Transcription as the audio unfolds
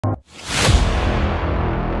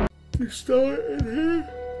actually start in here.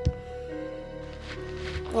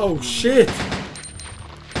 Oh shit!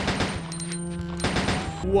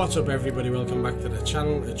 What's up everybody, welcome back to the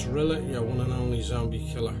channel. It's Rilla, your one and only zombie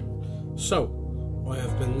killer. So, I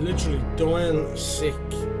have been literally dying sick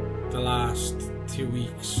the last 2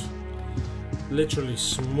 weeks. Literally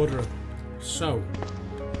smothering. So,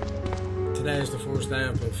 today is the first day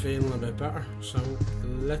I've been feeling a bit better, so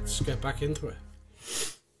let's get back into it.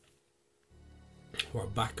 We're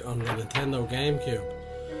back on the Nintendo GameCube.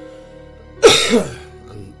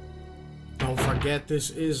 And don't forget,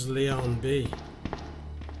 this is Leon B.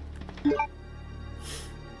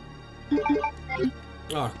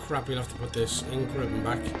 Oh crap, we'll have to put this ink ribbon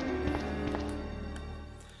back.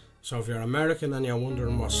 So if you're American and you're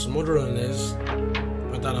wondering what smothering is,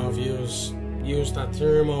 I don't know if you use that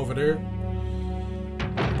term over there,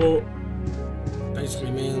 but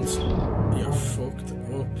basically means you're fucked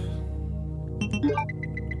up.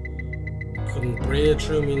 Couldn't breathe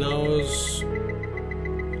through my nose,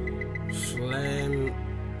 phlegm,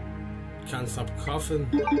 can't stop coughing,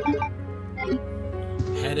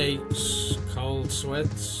 headaches, cold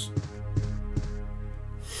sweats,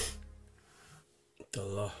 the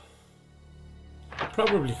lot.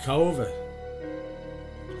 Probably COVID,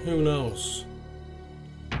 who knows,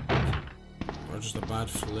 or just a bad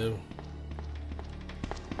flu.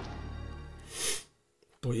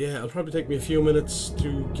 But yeah, it'll probably take me a few minutes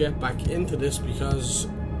to get back into this because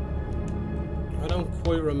I don't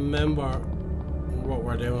quite remember what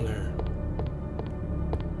we're doing here.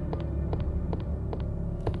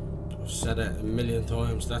 I've said it a million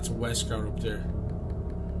times, that's Wesker up there.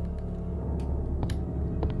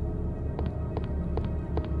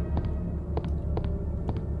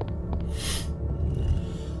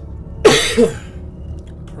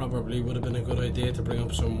 Probably would have been a good idea to bring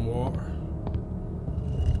up some water.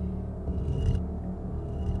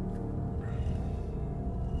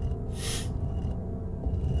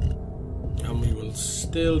 And we will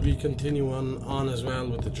still be continuing on as well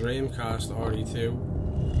with the Dreamcast RE2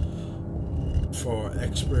 for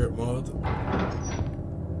expert mode,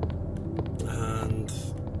 and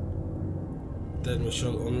then we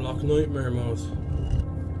shall unlock nightmare mode,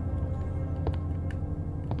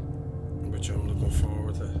 which I'm looking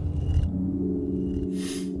forward to.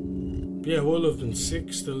 But yeah, while I've been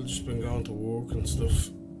sick, still just been going to work and stuff.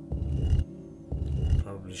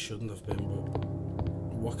 Probably shouldn't have been, but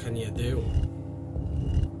what can you do?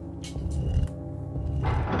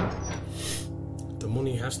 The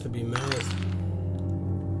money has to be made.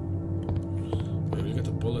 Maybe get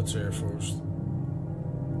the bullets here first.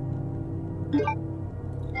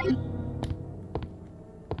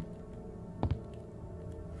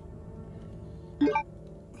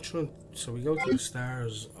 So we go to the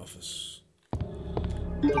Stars office.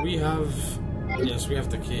 Do we have... Yes, we have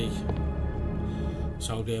the key.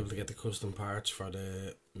 So I'll be able to get the custom parts for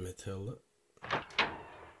the Matilda.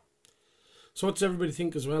 So what does everybody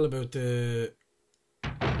think as well about the...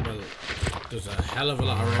 Well, there's a hell of a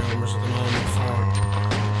lot of rumours at the moment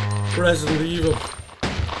for Resident Evil.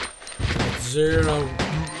 Zero,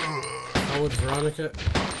 Code Veronica,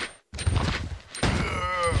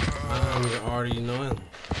 and RE9.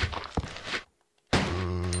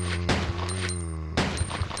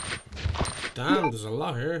 Damn, there's a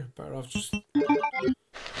lot here. Better off just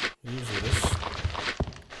using this.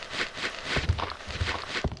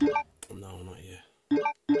 No, not yet.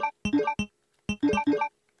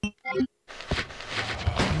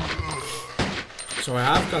 So I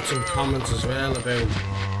have got some comments as well about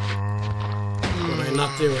would I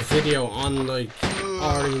not do a video on like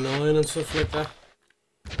RE9 and stuff like that,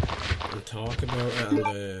 and talk about it and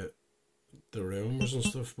the rumours and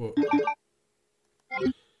stuff, but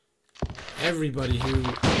everybody who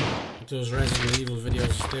does Resident Evil videos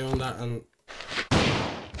is doing that, and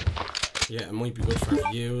yeah, it might be good for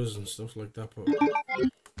views and stuff like that, but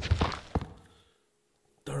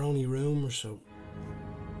they're only rumours, so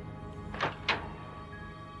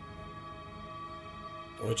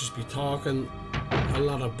I'll just be talking a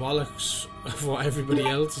lot of bollocks of what everybody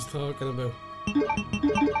else is talking about.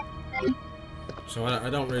 So I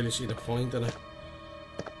don't really see the point in it.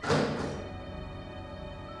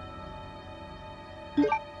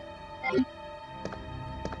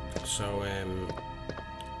 So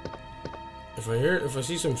if I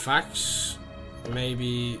see some facts,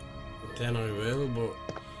 maybe then I will, but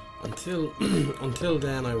until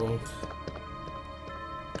then I won't.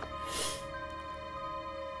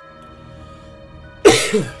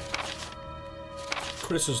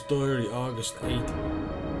 Chris's diary, August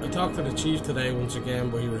 8th. I talked to the chief today once again,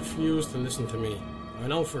 but he refused to listen to me. I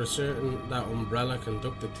know for a certain that Umbrella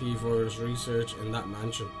conducted T-virus research in that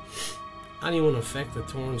mansion. Anyone infected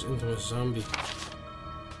turns into a zombie.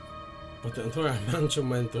 But the entire mansion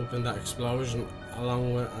went up in that explosion,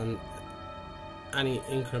 along with any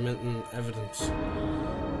incrementing evidence.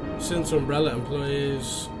 Since Umbrella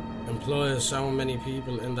employs so many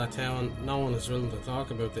people in that town, no one is willing to talk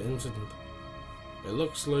about the incident. It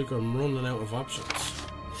looks like I'm running out of options.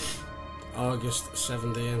 August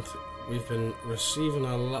 17th. We've been receiving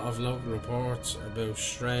a lot of local reports about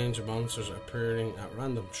strange monsters appearing at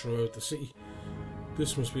random throughout the city.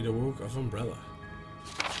 This must be the work of Umbrella.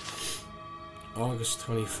 August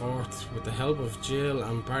 24th. With the help of Jill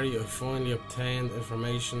and Barry, I finally obtained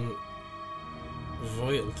information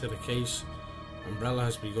vital to the case. Umbrella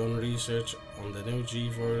has begun research on the new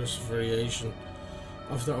G-virus variation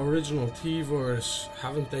of the original T-virus.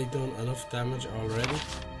 Haven't they done enough damage already?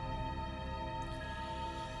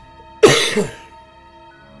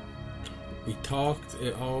 We talked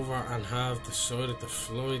it over and have decided to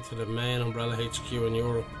fly to the main Umbrella HQ in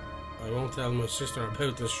Europe. I won't tell my sister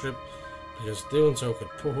about this trip because doing so could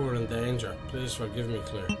put her in danger. Please forgive me,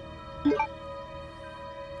 Claire.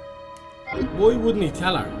 Why wouldn't he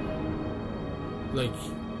tell her? Like,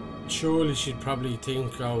 surely she'd probably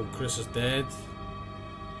think, oh, Chris is dead.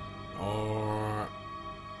 Or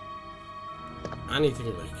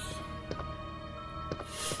anything like.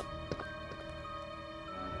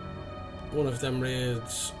 One of them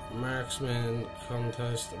reads, Marksman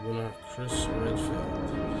Contest winner Chris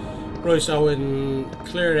Redfield. Right, so in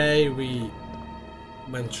Clear A we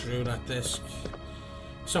went through that disc.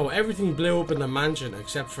 So everything blew up in the mansion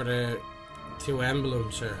except for the two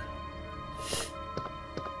emblems here.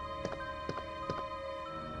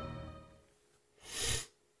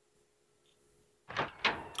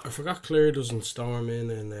 I forgot Claire doesn't storm in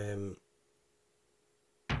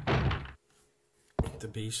the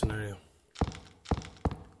B scenario.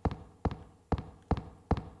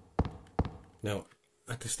 Now,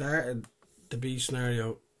 at the start of the B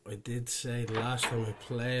scenario, I did say the last time I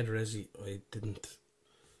played Resi, I didn't.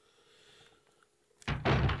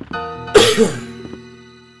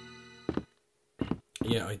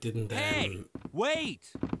 Yeah, I didn't. Hey,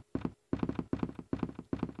 wait!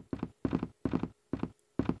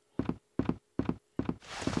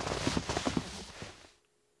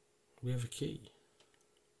 We have a key.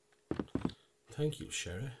 Thank you,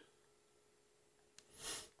 Sherry.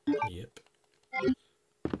 Yep.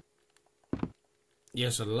 Yeah,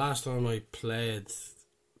 so the last time I played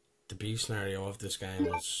the B scenario of this game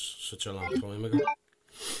was such a long time ago.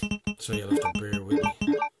 So you'll have to bear with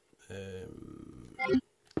me.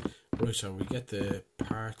 Right, so we get the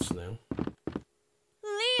parts now.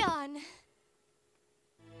 Leon!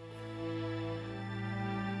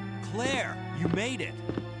 Claire, you made it!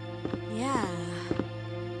 Yeah.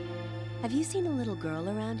 Have you seen a little girl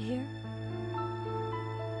around here?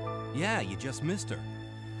 Yeah, you just missed her.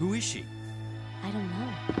 Who is she? I don't know.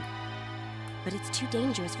 But it's too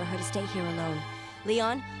dangerous for her to stay here alone.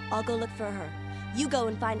 Leon, I'll go look for her. You go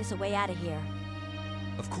and find us a way out of here.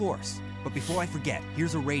 Of course. But before I forget,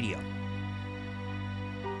 here's a radio.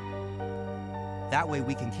 That way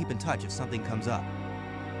we can keep in touch if something comes up.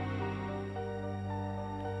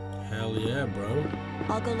 Hell yeah, bro.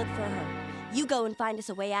 I'll go look for her. You go and find us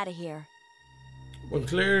a way out of here. When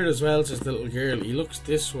Claire as well says the little girl, he looks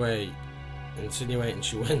this way, insinuating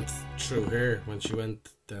she went through here when she went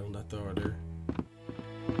down that door there.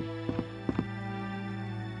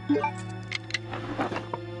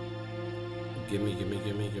 Gimme, gimme,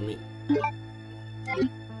 gimme, gimme.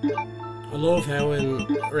 I love how in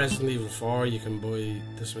Resident Evil 4 you can buy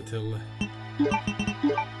this Matilda.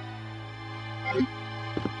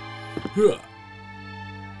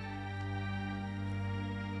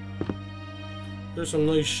 There's some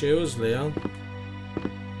nice shoes, Leon.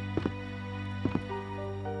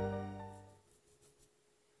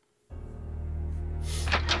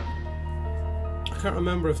 I can't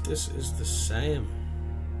remember if this is the same.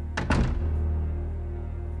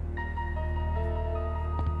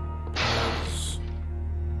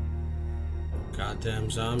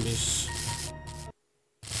 Goddamn zombies.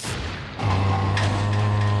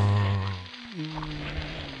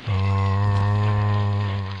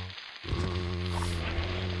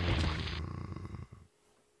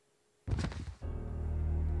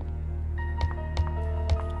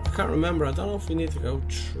 I can't remember. I don't know if we need to go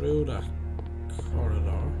through that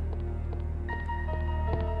corridor.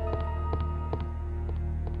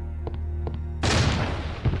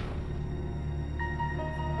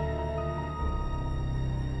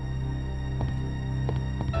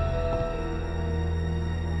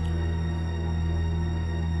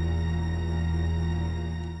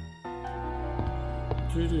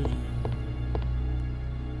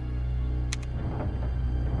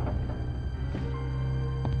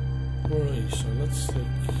 Alright, so let's take...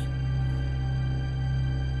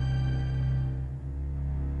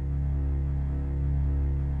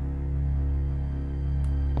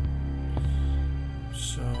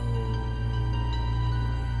 So...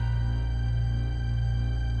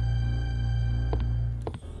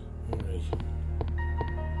 Alright.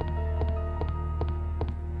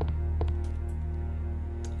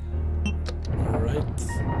 Alright.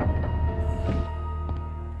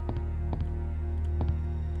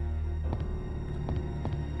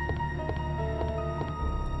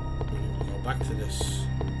 Back to this.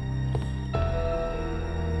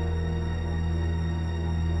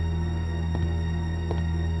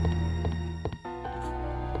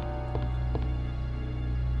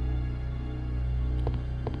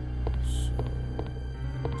 So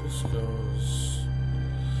this goes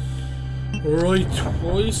right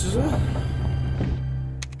twice, is it?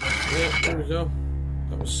 Yeah, there we go.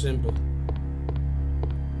 That was simple.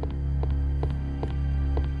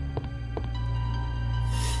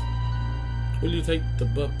 Will you take the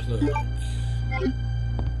butt plug?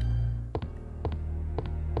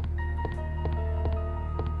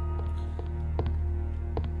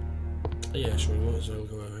 Yeah, sure, we might as well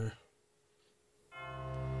go out here.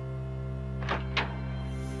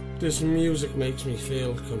 This music makes me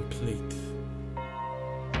feel complete.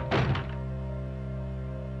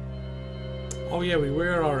 Oh yeah, we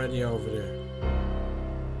were already over there.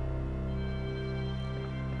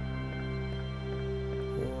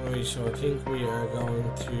 So I think we are going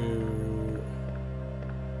to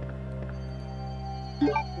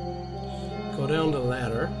go down the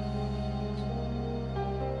ladder.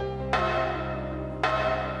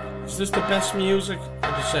 Is this the best music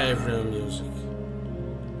or the save room music?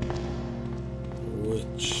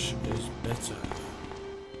 Which is better?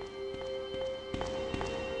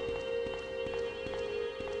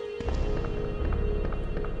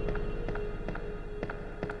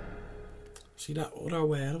 See that other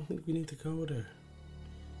way? I don't think we need to go there.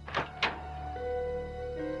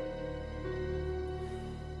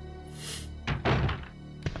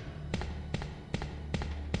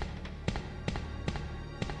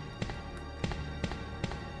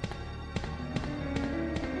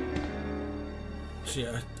 See,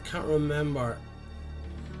 I can't remember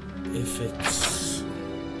if it's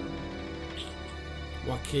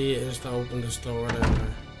what key it is to open this door down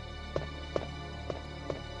there.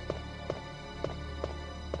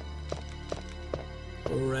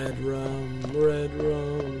 Red rum, red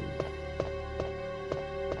rum.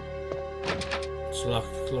 It's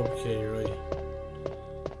locked, club key, right?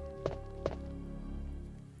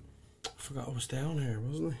 I forgot I was down here,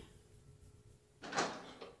 wasn't I?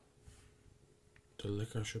 The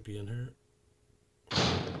liquor should be in here.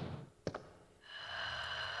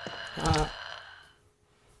 Ah!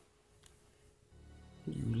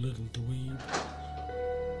 You little dweeb.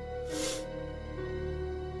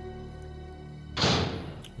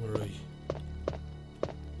 Right.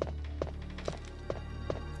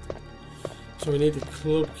 So we need the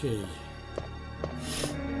club key.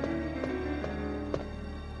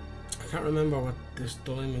 I can't remember what this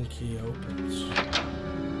diamond key opens.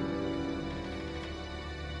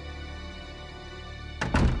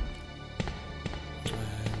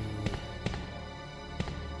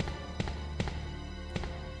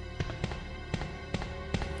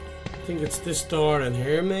 I think it's this door in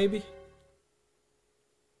here, maybe?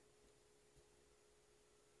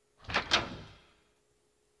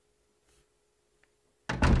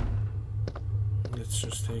 Let's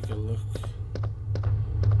just take a look.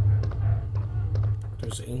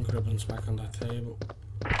 There's ink ribbons back on that table.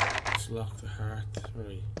 Let's lock the heart.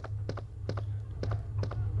 Right.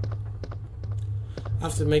 I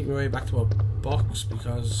have to make my way back to a box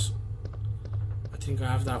because I think I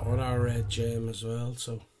have that other red gem as well,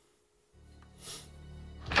 so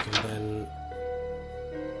I can then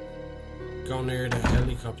go near the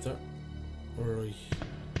helicopter. Right.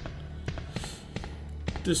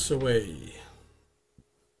 This away.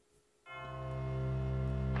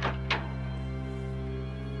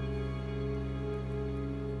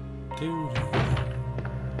 Dude.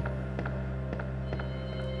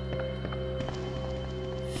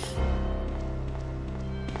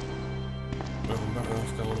 Well, I'm better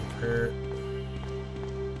off going up here.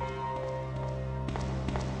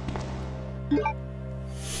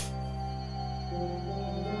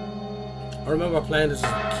 I remember playing this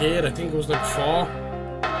as a kid. I think it was like 4.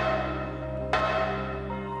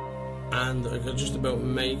 And I could just about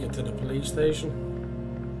make it to the police station.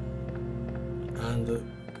 And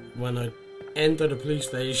when I enter the police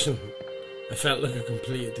station, I felt like I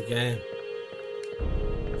completed the game.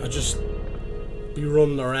 I'd just be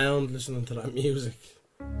running around listening to that music.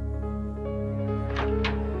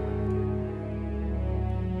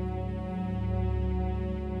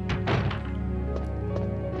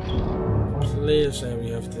 Please say we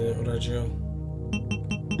have the other Joe.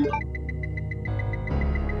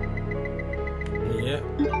 Yeah,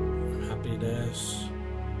 happy days.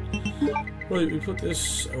 Right, we put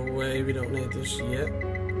this away, we don't need this yet.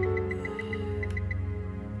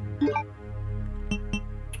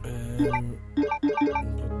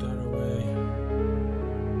 Put that away.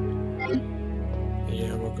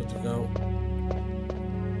 Yeah, we're good to go.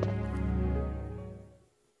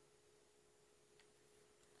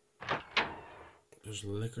 There's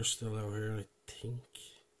liquor still out here, I think.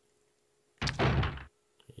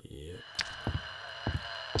 Yeah.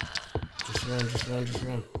 Just run, just run, just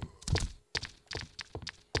run.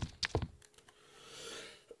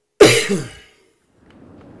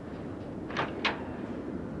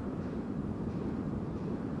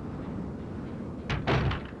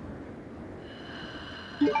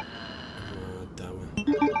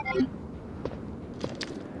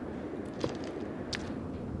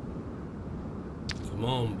 Come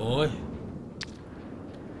on, boy.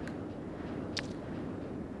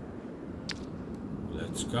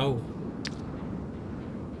 Let's go.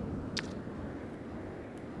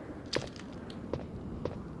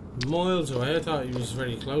 Miles away, I thought he was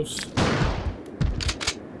very close.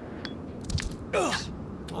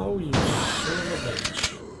 Oh, you son of a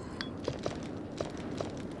bitch.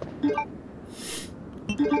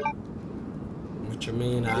 What you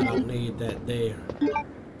mean I don't need that there?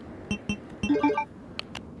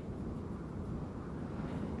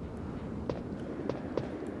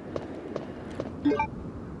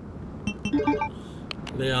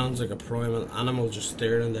 Leon's like a primal animal just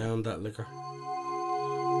staring down that liquor.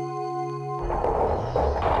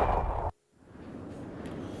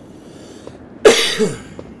 I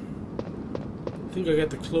think I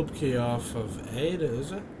get the club key off of Ada,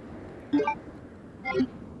 is it? Did I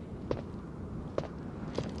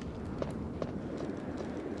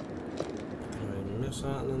miss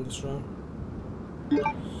anything in this round?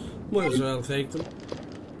 Might as well take them.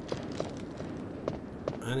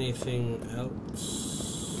 Anything else?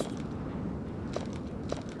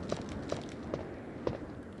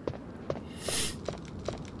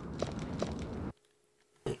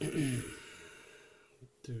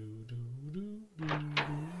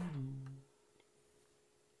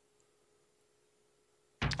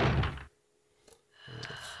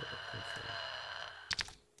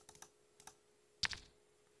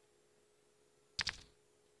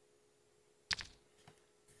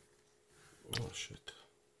 Oh shit.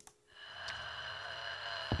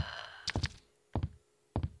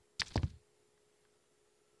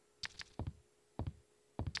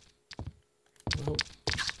 Oh.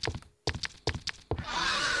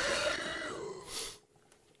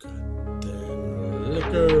 Goddamn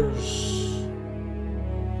liquors.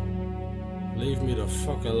 Leave me the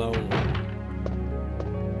fuck alone.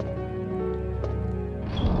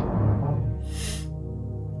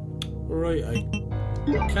 Right, I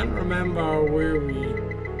can't remember where we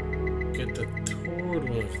get the third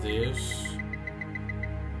one of these.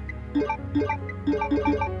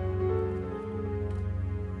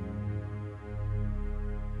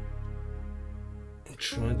 I'm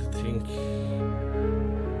trying to think.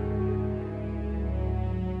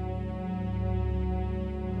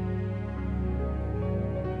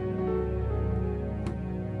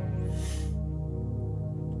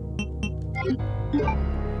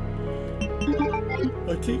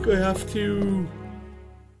 I think I have to.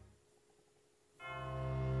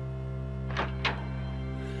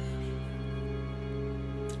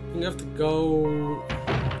 I have to go.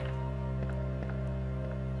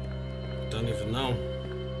 Don't even know.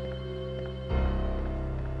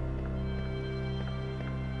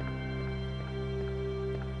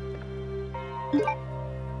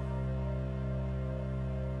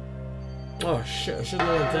 Oh shit! I shouldn't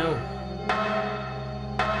have went down.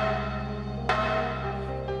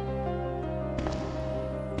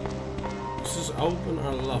 Is this open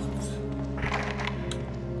or locked?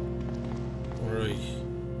 Right.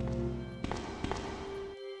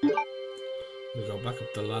 We go back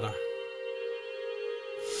up the ladder.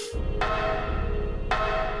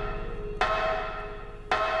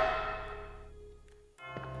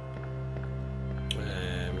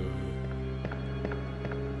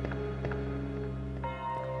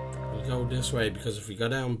 We'll go this way because if we go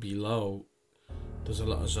down below, there's a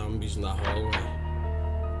lot of zombies in that hallway.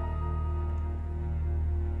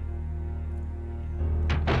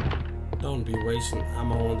 Don't won't be wasting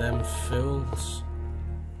ammo on them fools.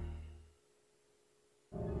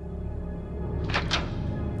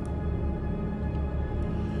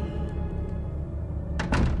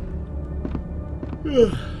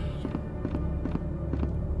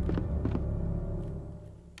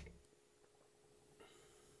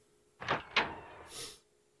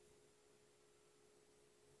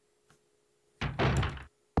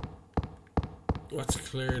 What's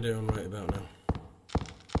Claire doing right about now?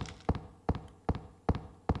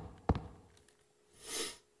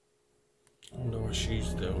 I wonder what she's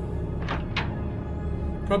doing.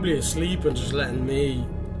 Probably asleep and just letting me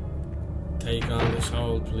take on this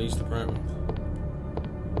whole police department.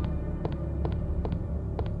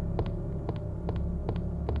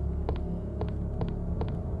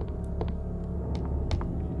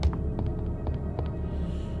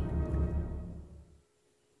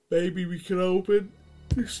 Maybe we can open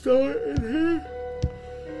the store in here.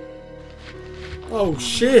 Oh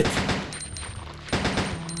shit!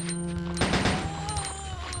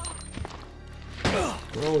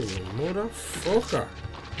 Oh, you motherfucker!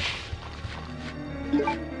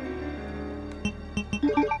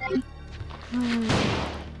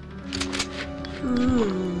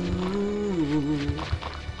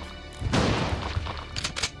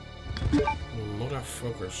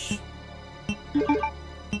 Motherfuckers.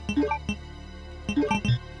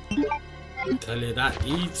 I tell you, that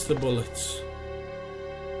eats the bullets.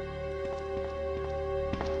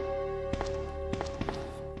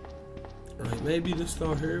 Right, maybe this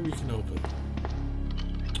door here we can open.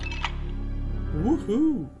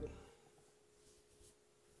 Woohoo!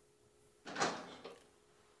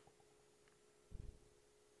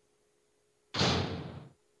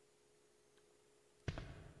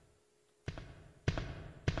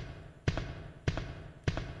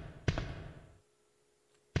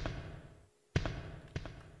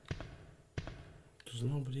 There's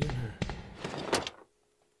nobody in here.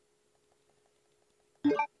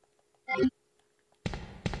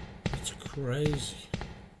 That's crazy.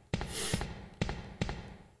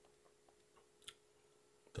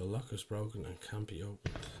 The lock is broken and can't be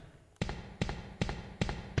opened.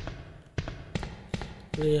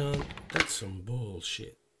 Leon, that's some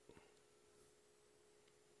bullshit.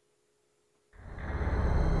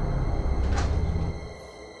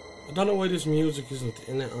 I don't know why this music isn't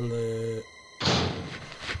in it on the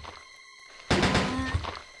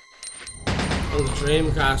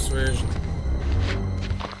Dreamcast version.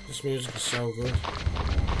 This music is so good.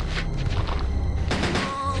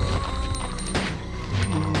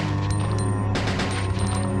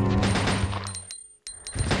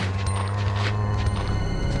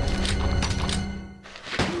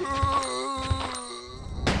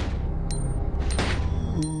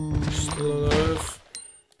 Still alive.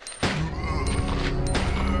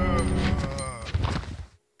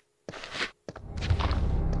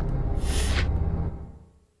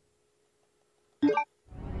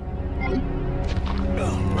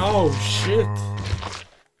 Oh shit!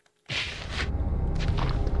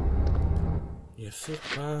 You sick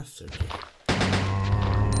bastard.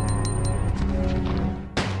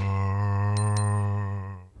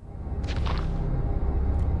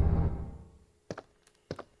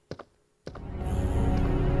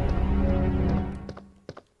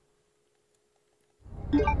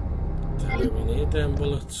 Tell you, we need them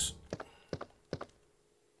bullets.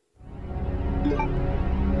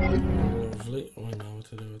 Lovely. Oh, I know what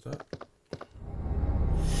to do with that.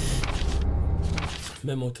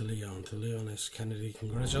 Memo to Leon. To Leon S. Kennedy.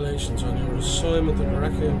 Congratulations on your assignment at the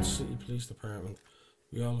Raccoon City Police Department.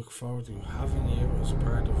 We all look forward to having you as a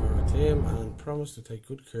part of our team and promise to take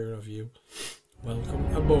good care of you.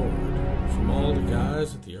 Welcome aboard. From all the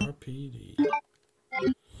guys at the RPD.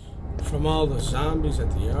 From all the zombies at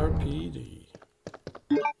the RPD.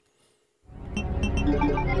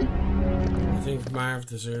 I think Marv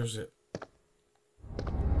deserves it.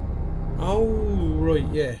 Oh, right,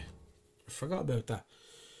 yeah. I forgot about that.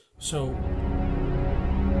 So,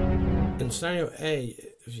 in scenario A,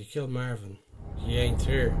 if you kill Marvin, he ain't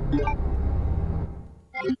here.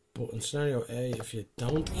 But in scenario A, if you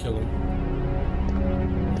don't kill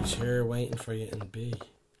him, he's here waiting for you in B.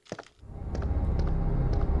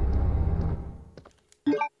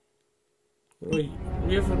 Right,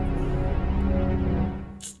 we haven't...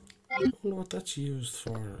 I don't know what that's used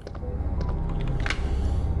for.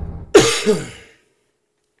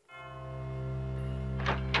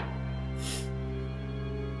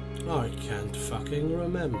 I can't fucking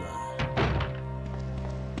remember.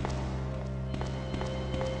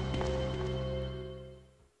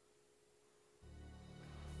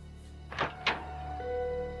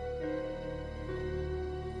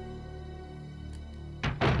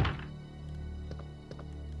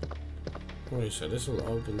 Right, so this will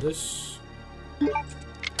open this.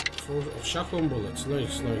 Shotgun bullets,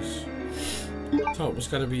 nice, nice. Thought it was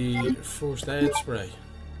gonna be first aid spray.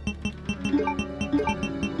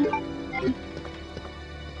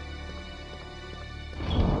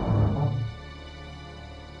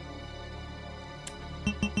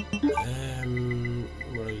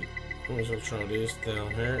 Right, might as well throw these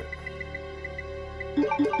down here.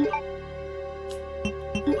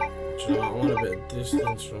 So I want a bit of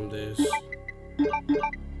distance from this.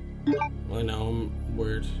 I know I'm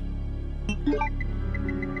weird.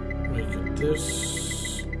 Look at this.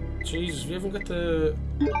 Jesus, we haven't got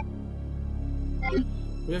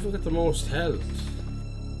the most health.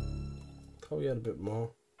 Thought we had a bit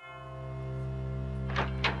more.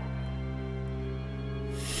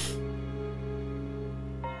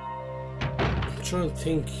 I'm trying to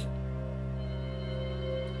think.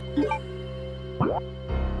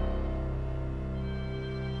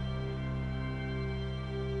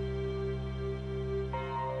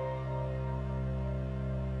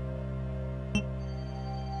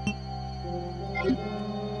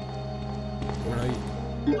 Right,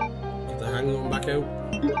 get the hang on back out.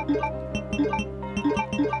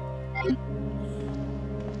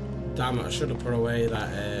 Damn it, I should have put away that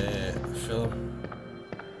film.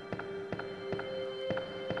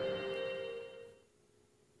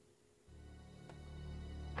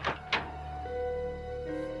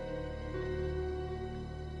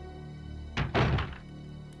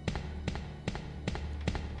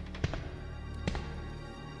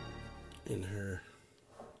 In her.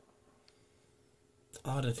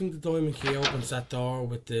 Oh, I think the diamond key opens that door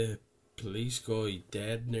with the police guy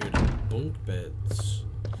dead near the bunk beds.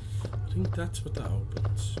 I think that's what that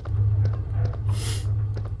opens.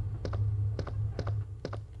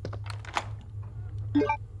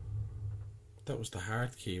 That was the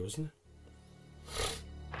hard key, wasn't it?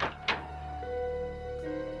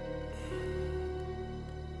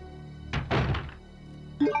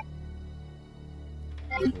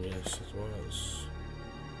 Yes, it was.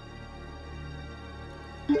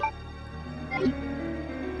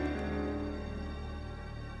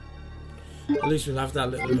 At least we'll have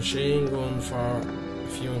that little machine gun for a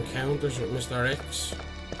few encounters with Mr. X.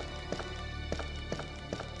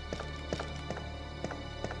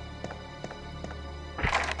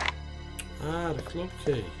 Ah, the club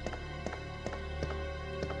key.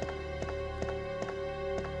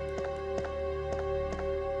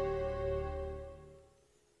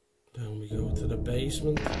 Down we go to the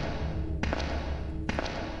basement.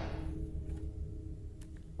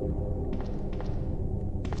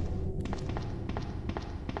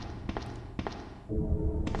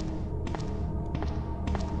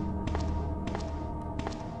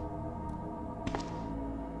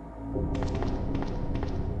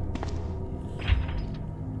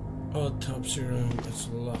 Autopsy room, it's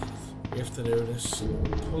locked. We have to do this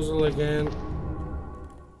puzzle again.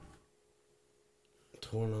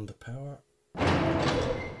 Turn on the power.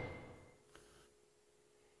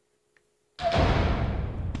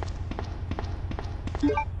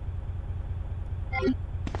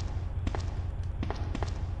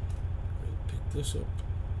 Pick this up.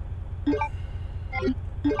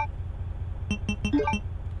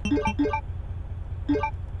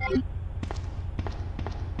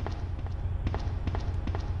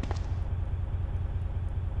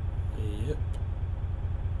 Yep.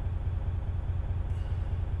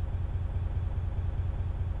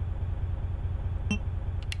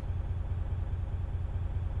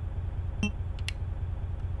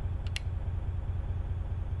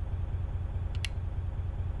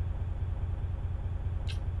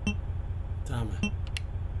 Damn it.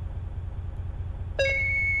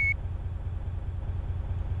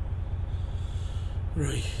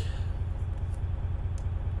 Right.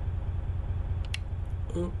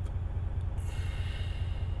 Up. Up.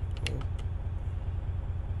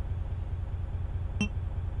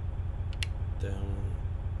 Down.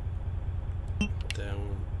 Down.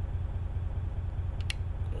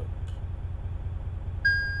 Up.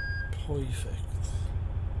 Perfect.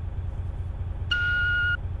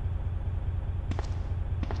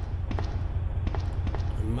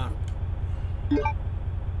 A map.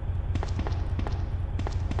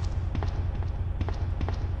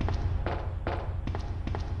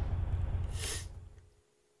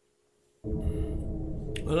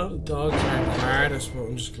 I know the dogs aren't the hardest, but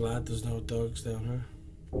I'm just glad there's no dogs down here.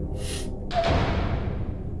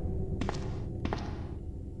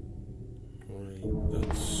 Right,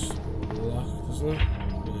 that's locked, isn't it?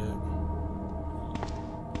 Yeah.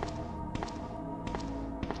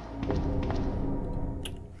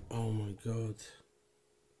 Oh my god.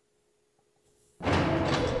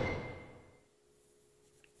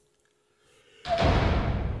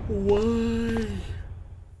 Why?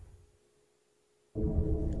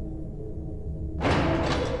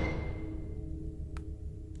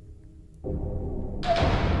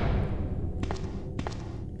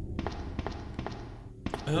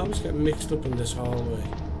 I always get mixed up in this hallway.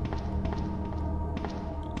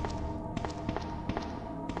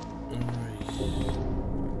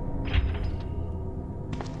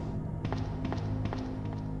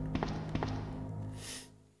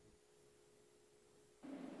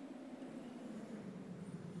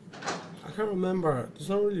 I can't remember. There's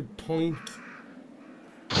no really point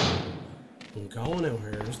in going out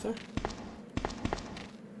here, is there?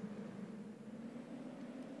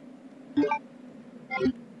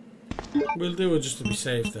 We'll do it just to be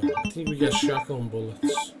safe though. I think we get shotgun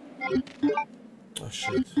bullets. Oh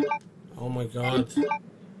shit. Oh my god.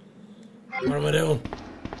 What am I doing?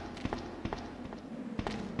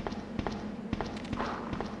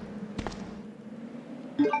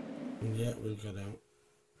 Yeah, we'll get out.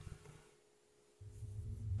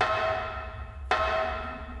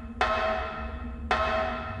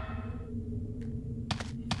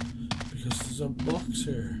 Because there's a box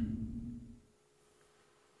here.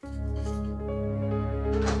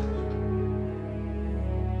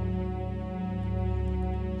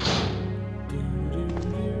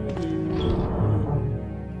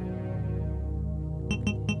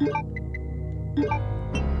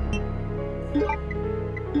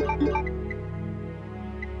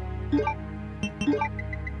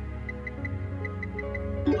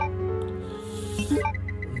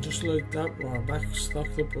 And just like that, we're back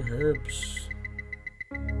stocked up with herbs.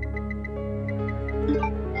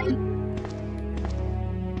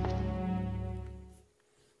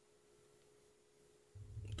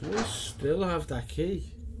 Do I still have that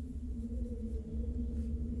key?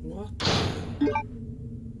 What?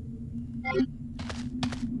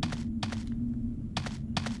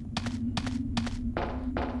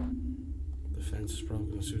 The fence is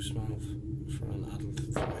broken, it's too small for an adult to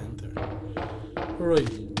enter. Right.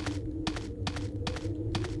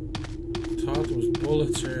 I thought there was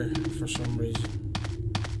bullets here for some reason.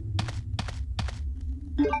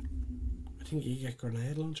 I think you get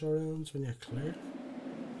grenade launcher rounds when you're clear.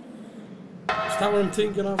 Is that what I'm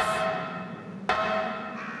thinking of?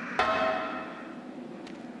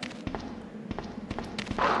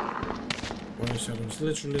 Well, I said it was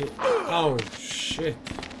literally... Oh, shit.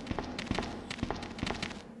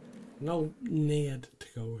 No need to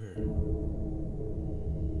go here.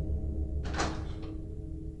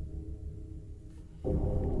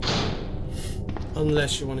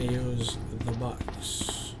 Unless you want to use the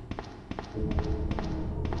box.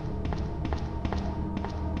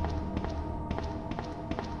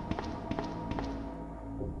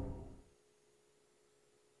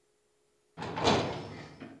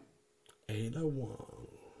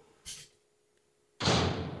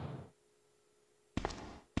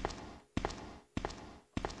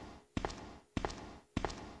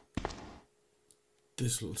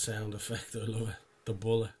 This little sound effect, I love it. The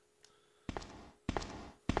bullet.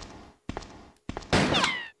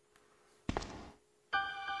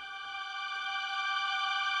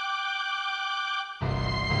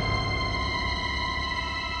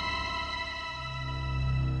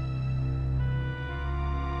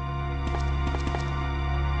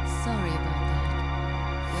 Sorry about that.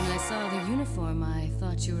 When I saw the uniform, I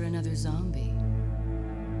thought you were another zombie.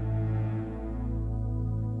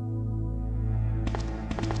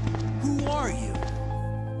 Who are you?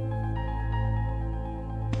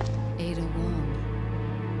 Ada Wong.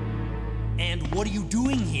 And what are you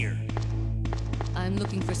doing here? I'm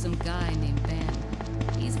looking for some guy named Ben.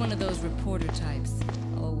 He's one of those reporter types,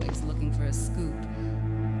 always looking for a scoop.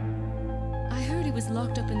 I heard he was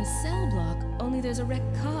locked up in the cell block, only there's a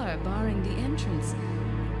wrecked car barring the entrance.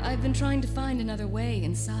 I've been trying to find another way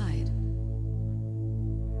inside.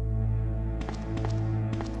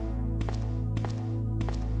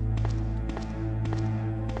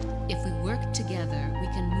 If we work together, we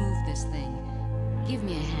can move this thing. Give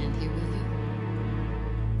me a hand here, will you?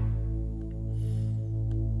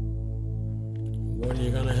 What are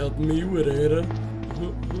you gonna help me with, Ada?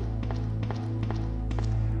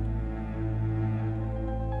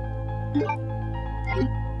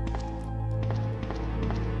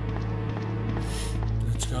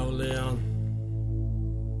 Let's go, Leon.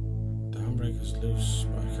 The handbrake is loose,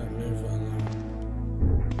 but I can't move that long.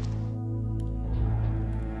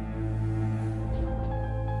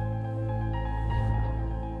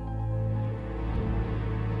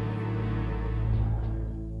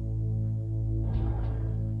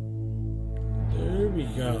 There we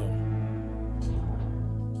go.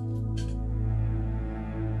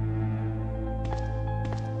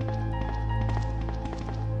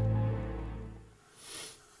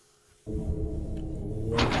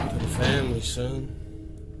 me soon.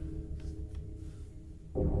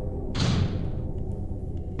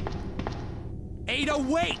 Ada,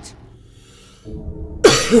 wait!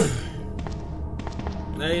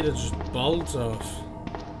 Ada just bolts off.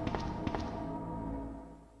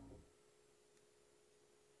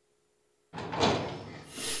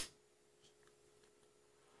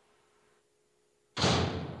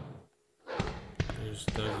 There's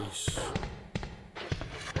doggies.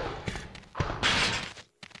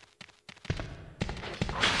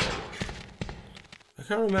 I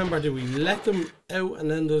can't remember, do we let them out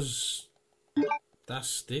and then there's that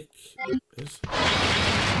stick? Is?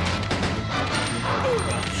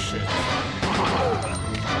 Oh shit.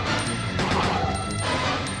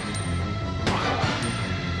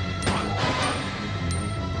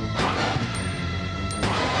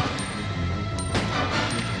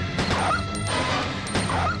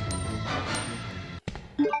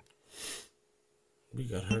 We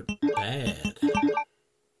got hurt bad.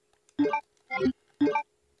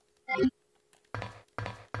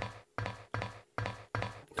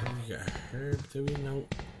 Herb, do we know?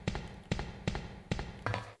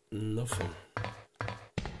 Nothing.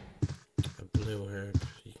 A blue herb,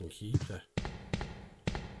 you can keep that.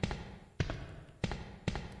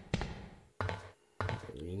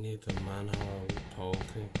 We need the manhole pole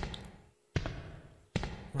thing.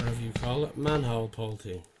 Whatever you call it, manhole pole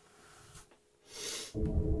thing.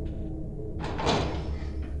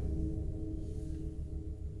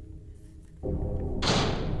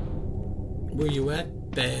 Where you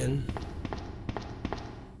at, Ben?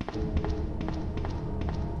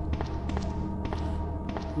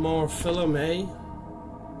 More film, eh?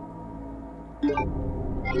 A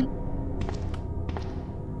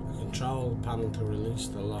control panel to release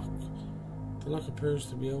the lock. The lock appears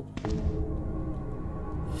to be open.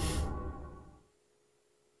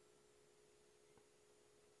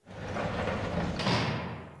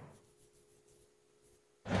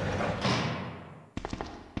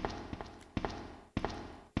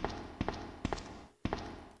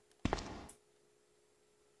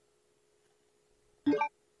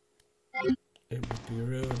 It would be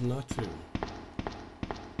rude not to.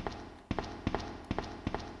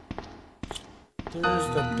 There's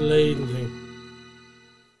the blading thing.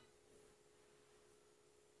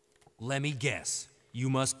 Let me guess. You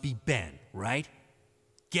must be Ben, right?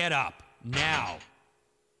 Get up, now!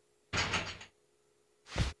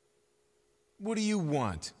 What do you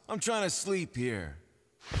want? I'm trying to sleep here.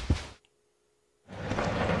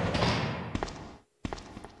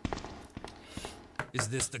 Is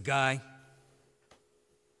this the guy?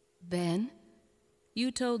 Ben,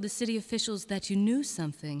 you told the city officials that you knew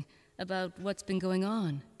something about what's been going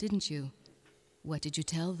on, didn't you? What did you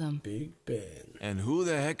tell them? Big Ben. And who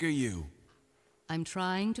the heck are you? I'm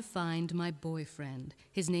trying to find my boyfriend.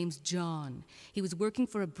 His name's John. He was working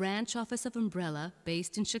for a branch office of Umbrella,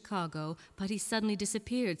 based in Chicago, but he suddenly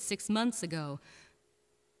disappeared 6 months ago.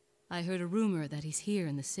 I heard a rumor that he's here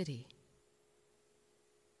in the city.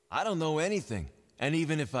 I don't know anything. And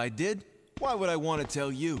even if I did, why would I want to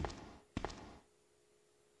tell you?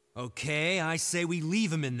 Okay, I say we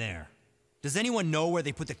leave him in there. Does anyone know where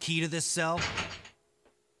they put the key to this cell?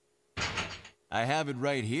 I have it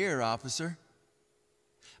right here, officer.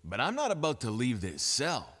 But I'm not about to leave this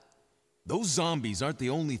cell. Those zombies aren't the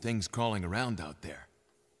only things crawling around out there.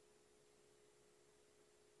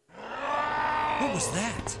 What was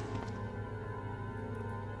that?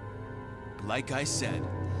 Like I said,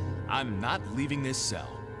 I'm not leaving this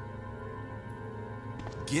cell.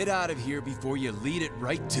 Get out of here before you lead it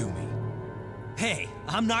right to me. Hey,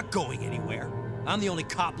 I'm not going anywhere. I'm the only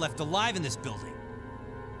cop left alive in this building.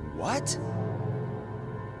 What?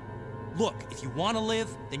 Look, if you want to live,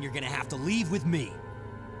 then you're gonna have to leave with me.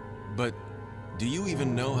 But do you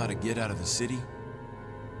even know how to get out of the city?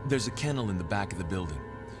 There's a kennel in the back of the building.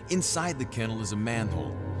 Inside the kennel is a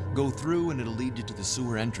manhole. Go through and it'll lead you to the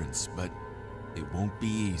sewer entrance, but it won't be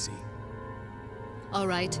easy. All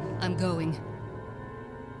right, I'm going.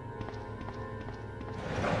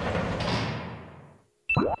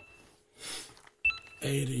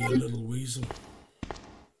 Ada, you little weasel.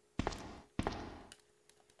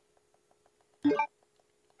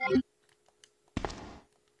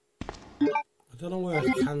 I don't know why I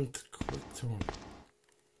can't quick turn.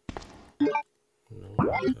 No,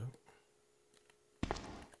 like that.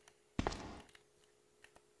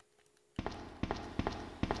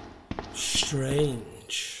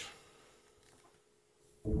 Strange.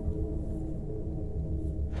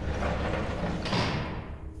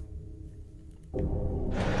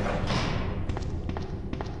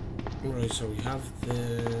 Right, so we have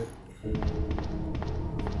the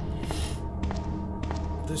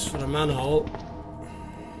this for the manhole.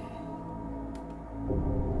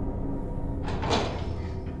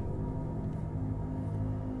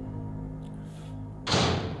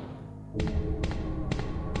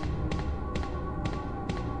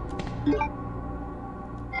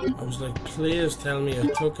 I was like, please tell me I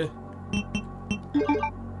took it.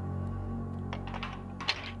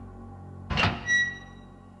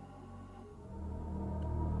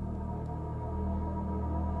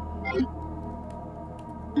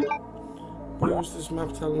 Where was this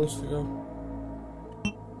map telling us to go?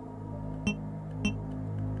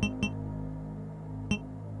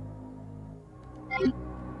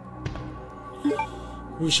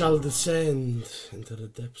 We shall descend into the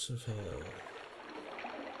depths of hell.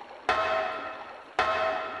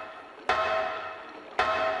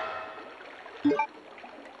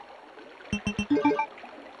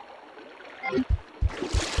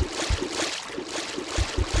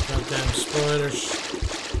 Goddamn spoilers.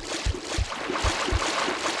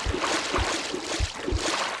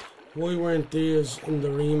 Why weren't these in the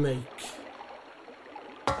remake?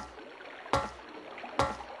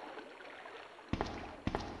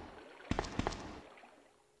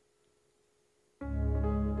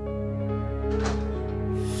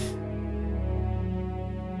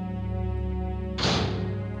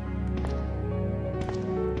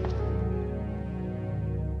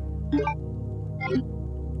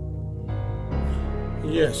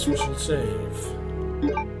 Yes, we shall save.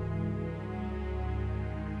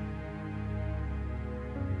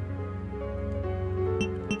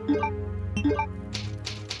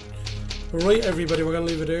 Right, everybody, we're going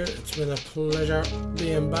to leave it here. It's been a pleasure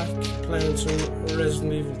being back, playing some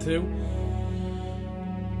Resident Evil 2.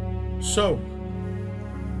 So,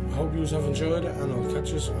 I hope you have enjoyed it, and I'll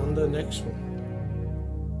catch you on the next one.